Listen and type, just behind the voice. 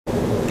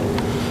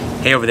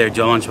Hey over there,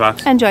 Joe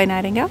Lunchbox. And Joy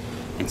Nightingale.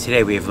 And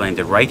today we have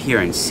landed right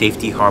here in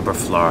Safety Harbor,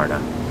 Florida.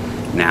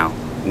 Now,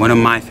 one of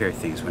my favorite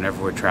things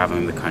whenever we're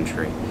traveling the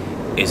country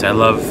is I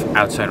love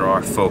outsider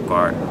art, folk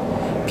art,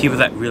 people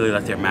that really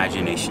let their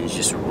imaginations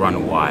just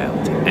run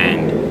wild.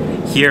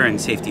 And here in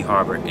Safety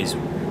Harbor is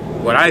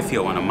what I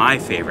feel one of my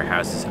favorite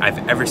houses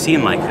I've ever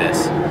seen like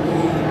this.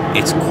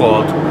 It's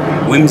called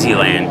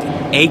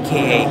Whimzeyland,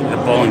 aka the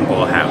Bowling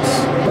Ball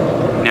House.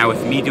 Now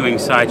with me doing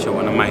Sideshow,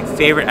 one of my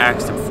favorite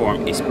acts to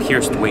perform is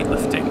pierced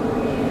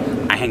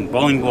weightlifting. I hang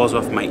bowling balls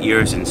off my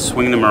ears and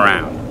swing them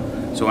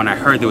around. So when I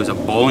heard there was a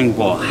bowling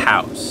ball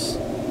house,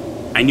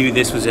 I knew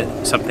this was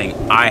something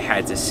I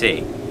had to see.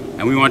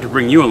 And we wanted to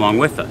bring you along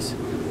with us.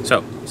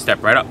 So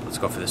step right up, let's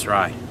go for this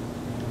ride.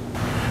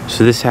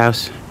 So this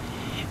house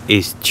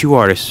is two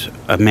artists,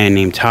 a man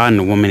named Todd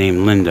and a woman named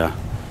Linda,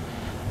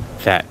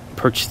 that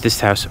purchased this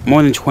house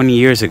more than 20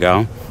 years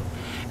ago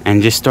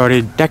and just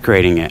started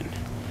decorating it.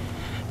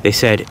 They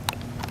said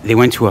they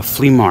went to a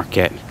flea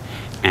market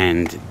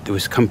and there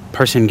was a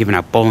person giving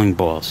out bowling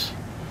balls,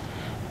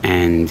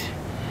 and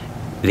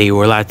they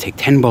were allowed to take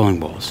 10 bowling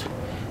balls,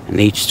 and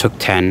they each took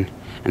 10,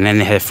 and then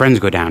they had friends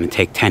go down and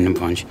take 10 and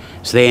punch.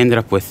 So they ended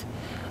up with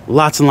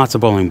lots and lots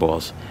of bowling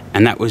balls,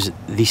 and that was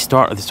the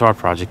start of this art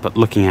project. But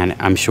looking at it,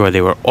 I'm sure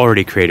they were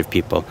already creative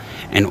people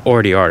and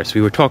already artists.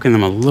 We were talking to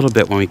them a little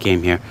bit when we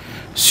came here.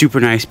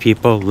 Super nice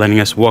people, letting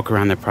us walk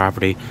around their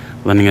property,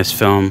 letting us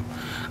film.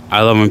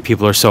 I love when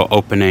people are so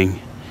opening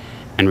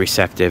and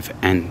receptive,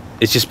 and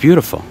it's just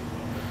beautiful.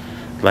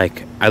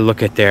 Like, I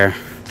look at their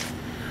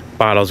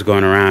bottles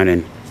going around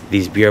and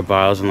these beer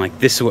bottles, and like,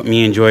 this is what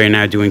me and Joy are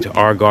now doing to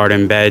our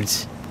garden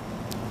beds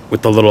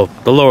with the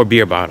lower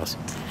beer bottles.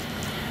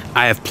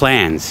 I have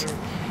plans.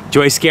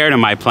 Joy's scared of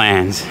my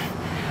plans.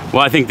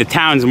 Well, I think the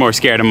town's more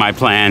scared of my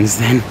plans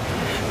than...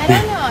 I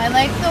don't know, I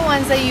like the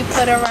ones that you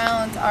put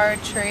around our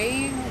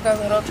tree, like our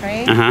little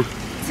tree.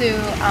 To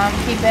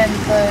keep in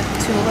the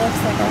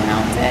tulips like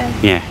around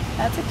it. Yeah.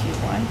 That's a cute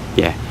one.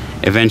 Yeah.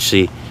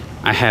 Eventually,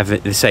 I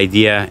have this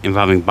idea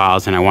involving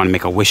bottles, and I want to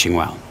make a wishing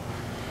well.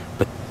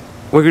 But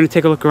we're going to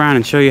take a look around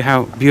and show you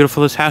how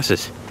beautiful this house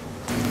is.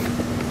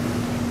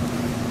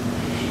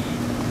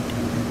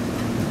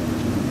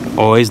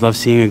 Always love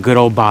seeing a good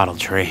old bottle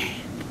tree.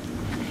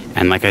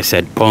 And like I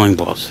said, bowling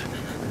balls.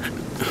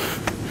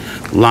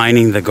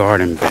 Lining the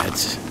garden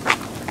beds.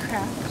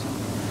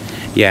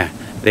 Yeah,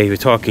 they were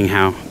talking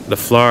how the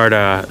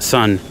Florida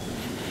sun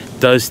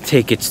does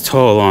take its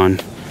toll on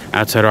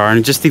outside art,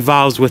 and it just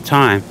evolves with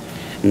time.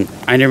 And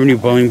I never knew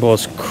bowling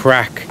balls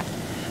crack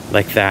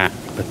like that,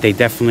 but they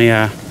definitely,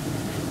 I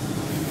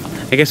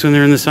guess when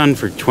they're in the sun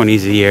for 20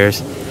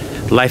 years,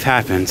 life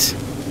happens.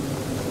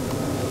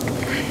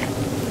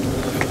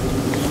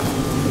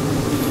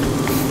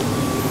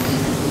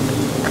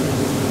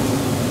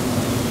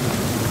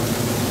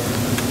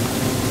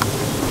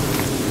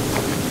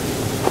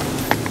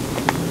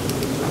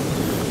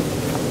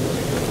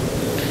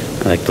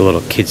 I like the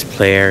little kids'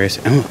 play areas.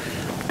 Oh,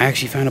 I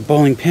actually found a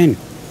bowling pin.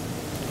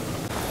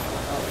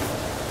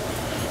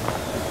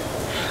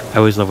 I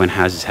always love when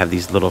houses have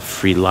these little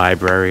free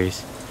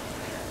libraries.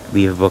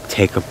 Leave a book,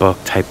 take a book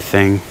type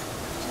thing. A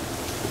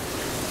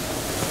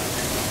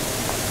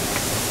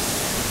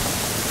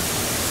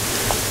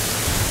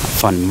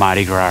fun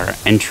Mardi Gras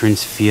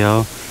entrance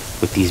feel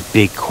with these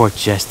big court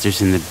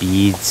jesters and the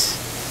beads.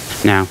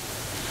 Now,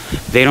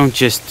 they don't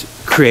just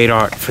create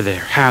art for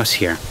their house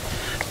here.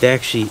 They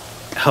actually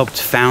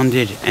helped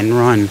founded and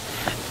run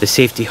the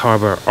Safety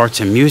Harbor Arts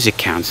and Music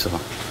Council,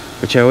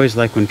 which I always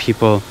like when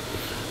people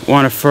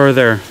want to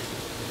further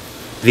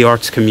the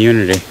arts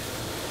community.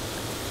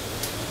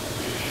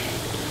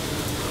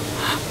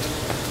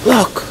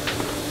 Look!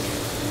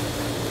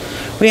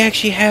 We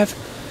actually have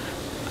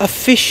a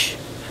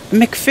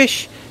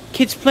McFish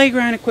kids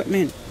playground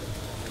equipment.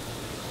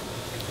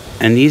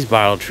 And these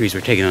bottle trees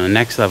were taken on the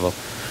next level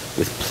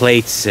with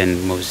plates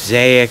and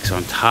mosaics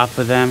on top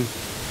of them.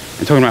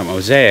 And talking about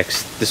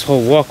mosaics, this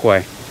whole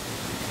walkway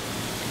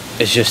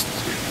is just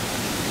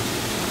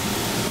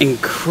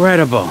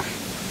incredible.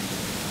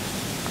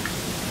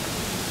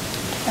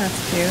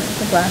 That's cute,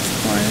 the glass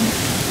horn.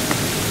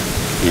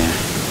 Yeah.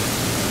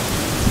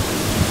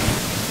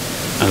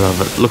 I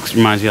love it. It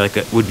reminds me like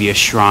it would be a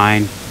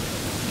shrine.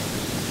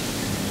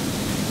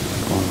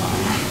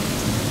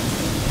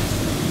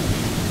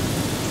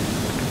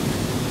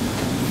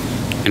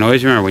 And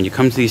always remember, when you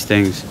come to these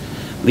things,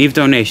 leave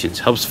donations.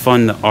 Helps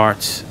fund the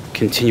arts,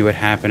 continue it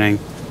happening.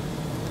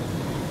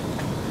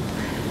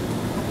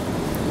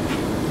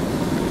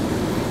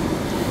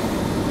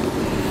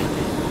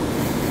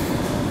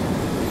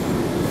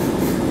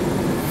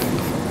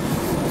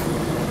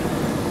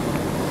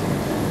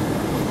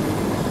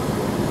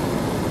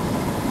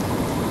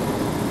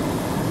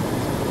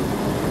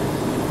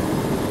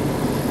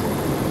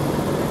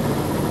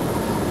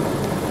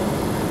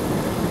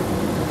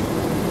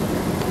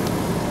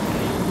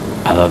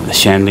 I love the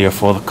chandelier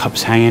full of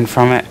cups hanging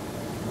from it.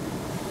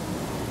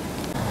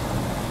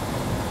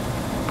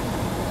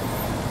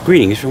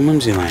 Greetings from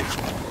Whimzeyland.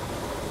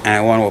 And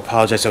I want to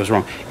apologize, I was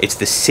wrong. It's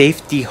the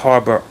Safety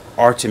Harbor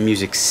Arts and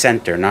Music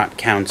Center, not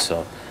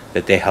Council,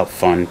 that they help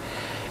fund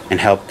and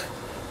help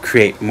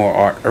create more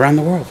art around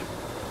the world,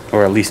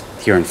 or at least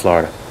here in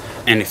Florida.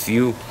 And if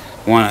you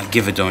want to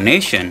give a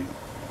donation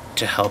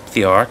to help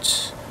the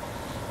arts,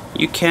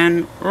 you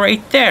can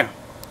right there.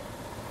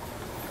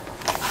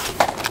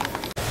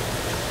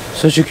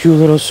 Such a cute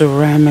little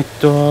ceramic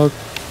dog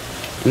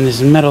and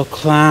this metal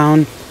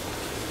clown.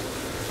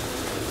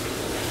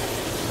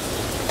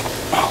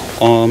 Oh,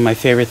 all of my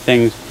favorite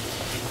things,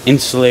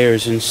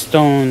 insulators and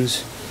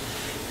stones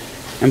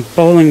and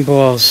bowling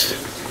balls.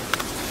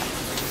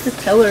 The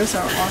pillars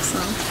are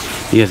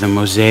awesome. Yeah, the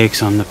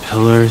mosaics on the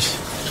pillars.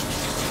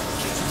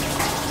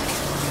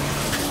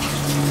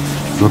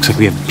 Looks like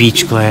we have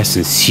beach glass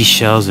and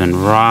seashells and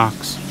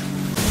rocks.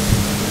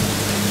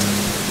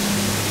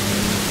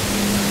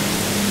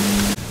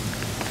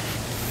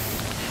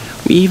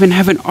 We even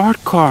have an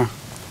art car.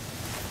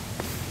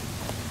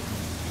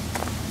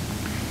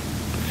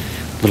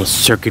 Little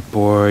circuit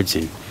boards,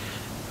 and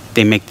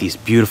they make these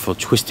beautiful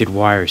twisted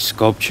wire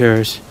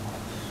sculptures.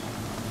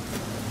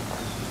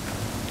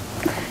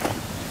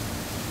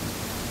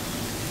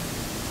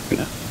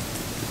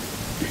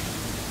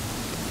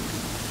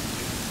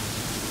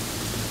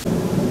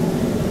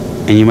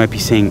 And you might be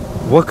saying,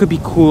 what could be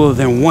cooler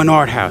than one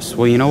art house?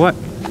 Well, you know what?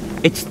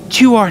 It's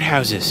 2 art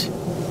houses.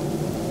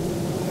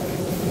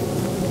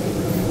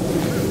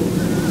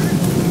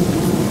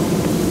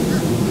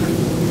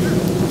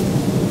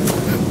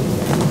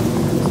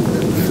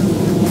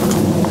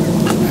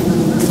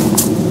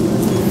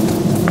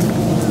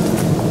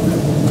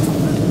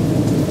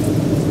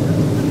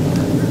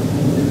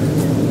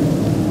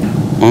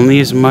 Only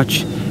as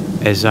much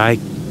as I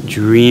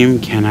dream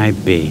can I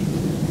be.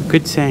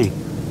 Good saying.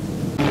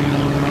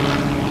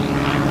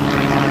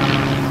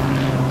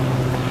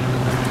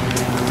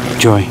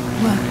 Joy,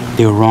 What?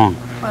 they were wrong.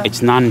 What?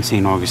 It's not in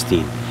St.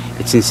 Augustine.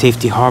 It's in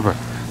Safety Harbor.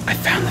 I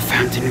found the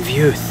Fountain of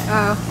Youth.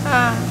 Oh.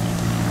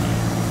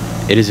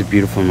 It is a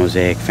beautiful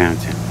mosaic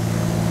fountain.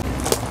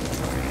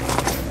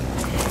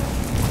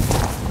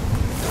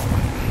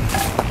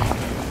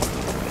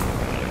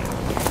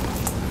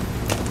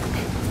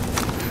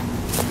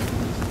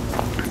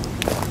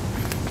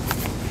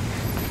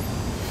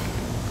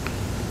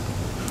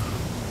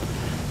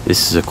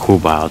 This is a cool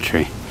bottle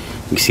tree.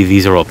 You can see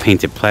these are all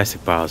painted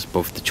plastic bottles,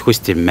 both the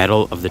twisted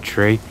metal of the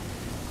tree.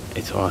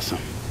 It's awesome.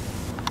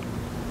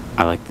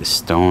 I like the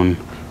stone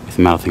with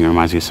metal thing. It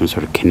reminds me of some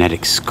sort of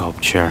kinetic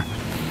sculpture.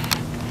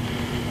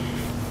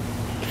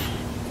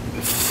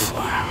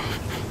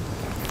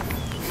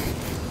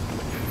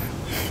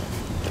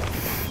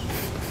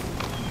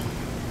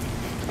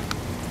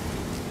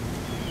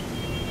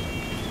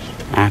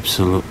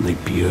 Absolutely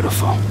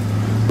beautiful.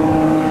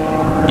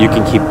 You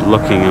can keep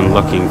looking and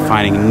looking,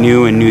 finding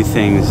new and new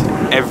things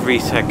every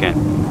second.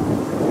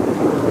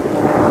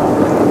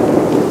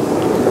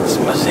 This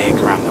mosaic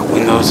around the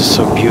windows is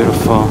so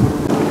beautiful.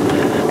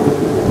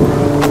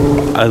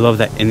 I love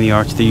that in the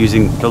arts they're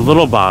using the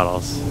little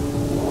bottles.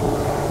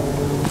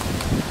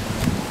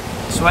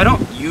 So I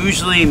don't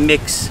usually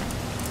mix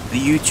the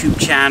YouTube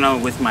channel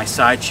with my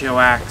sideshow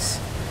acts,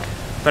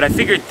 but I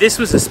figured this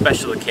was a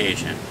special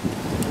occasion.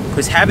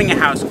 Because having a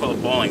house called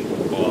a bowling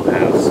ball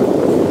house,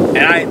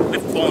 and I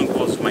lift bowling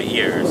balls with my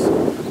ears,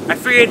 I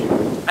figured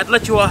I'd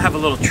let you all have a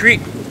little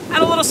treat and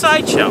a little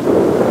sideshow.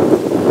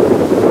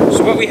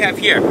 So what we have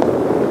here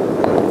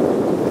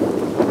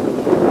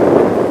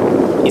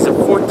is a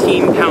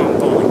 14-pound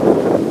bowling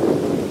ball.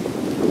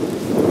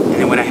 And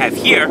then what I have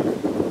here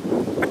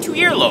are 2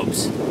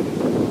 earlobes.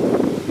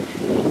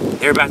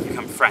 They're about to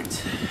become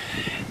friends.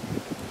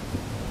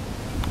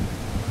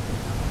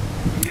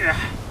 Yeah.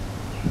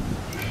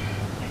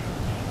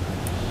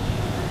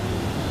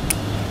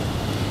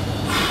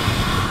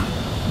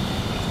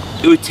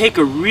 It would take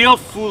a real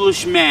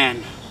foolish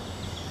man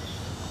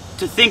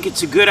to think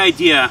it's a good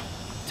idea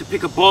to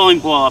pick a bowling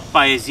ball up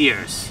by his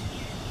ears.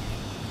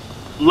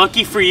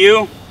 Lucky for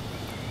you,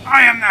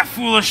 I am that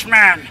foolish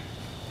man.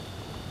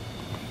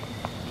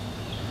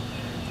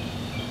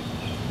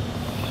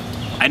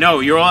 I know,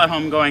 you're all at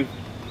home going,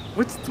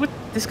 what,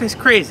 this guy's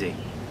crazy.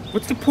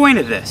 What's the point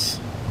of this?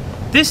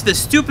 This is the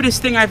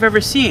stupidest thing I've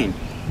ever seen.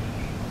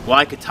 Well,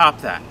 I could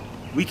top that.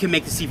 We can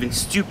make this even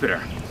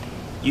stupider.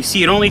 You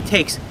see, it only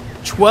takes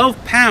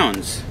 12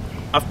 pounds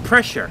of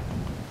pressure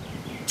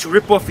to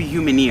rip off a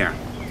human ear.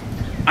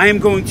 I am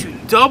going to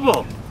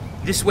double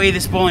this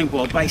bowling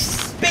ball by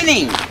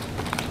spinning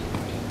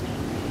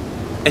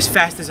as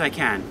fast as I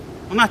can.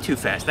 Well, not too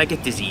fast, I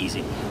get dizzy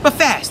easy, but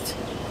fast.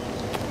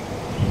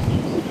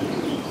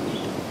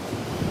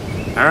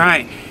 All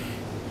right.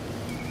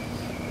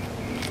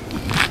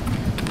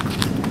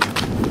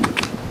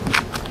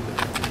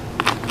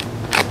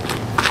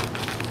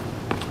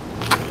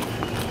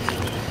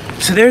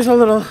 So there's a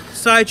little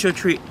sideshow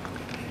treat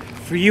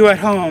for you at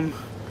home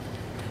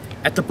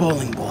at the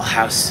bowling ball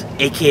house,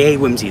 aka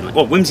Whimzeyland.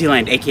 Well,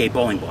 Whimzeyland, aka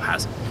bowling ball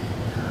house.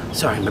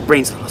 Sorry, my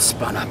brain's a little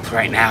spun up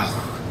right now.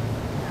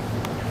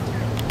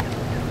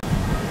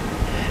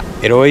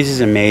 It always is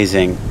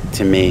amazing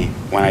to me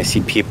when I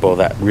see people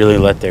that really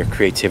let their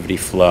creativity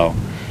flow.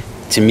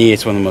 To me,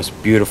 it's one of the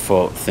most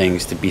beautiful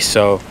things to be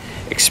so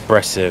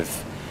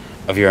expressive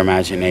of your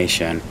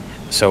imagination.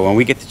 So when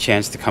we get the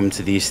chance to come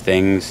to these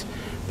things,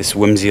 this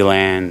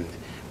Whimzeyland,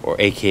 or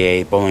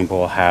AKA Bowling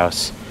Ball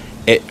House,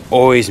 it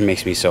always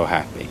makes me so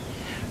happy.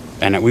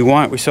 And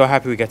we're so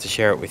happy we got to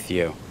share it with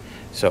you.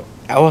 So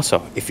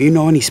also, if you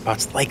know any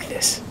spots like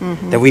this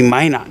that we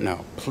might not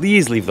know,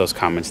 please leave those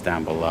comments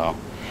down below.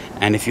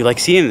 And if you like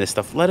seeing this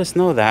stuff, let us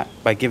know that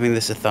by giving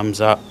this a thumbs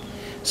up,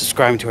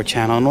 subscribing to our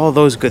channel, and all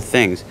those good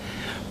things.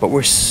 But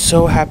we're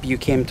so happy you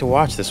came to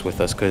watch this with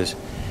us, because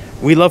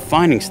we love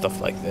finding stuff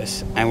like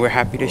this, and we're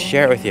happy to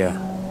share it with you.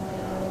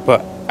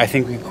 But I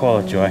think we can call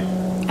it, Joy.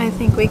 I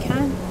think we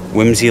can.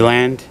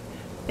 Whimzeyland,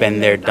 been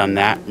there, done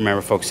that.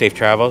 Remember, folks, safe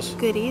travels.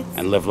 Good eats.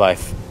 And live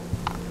life.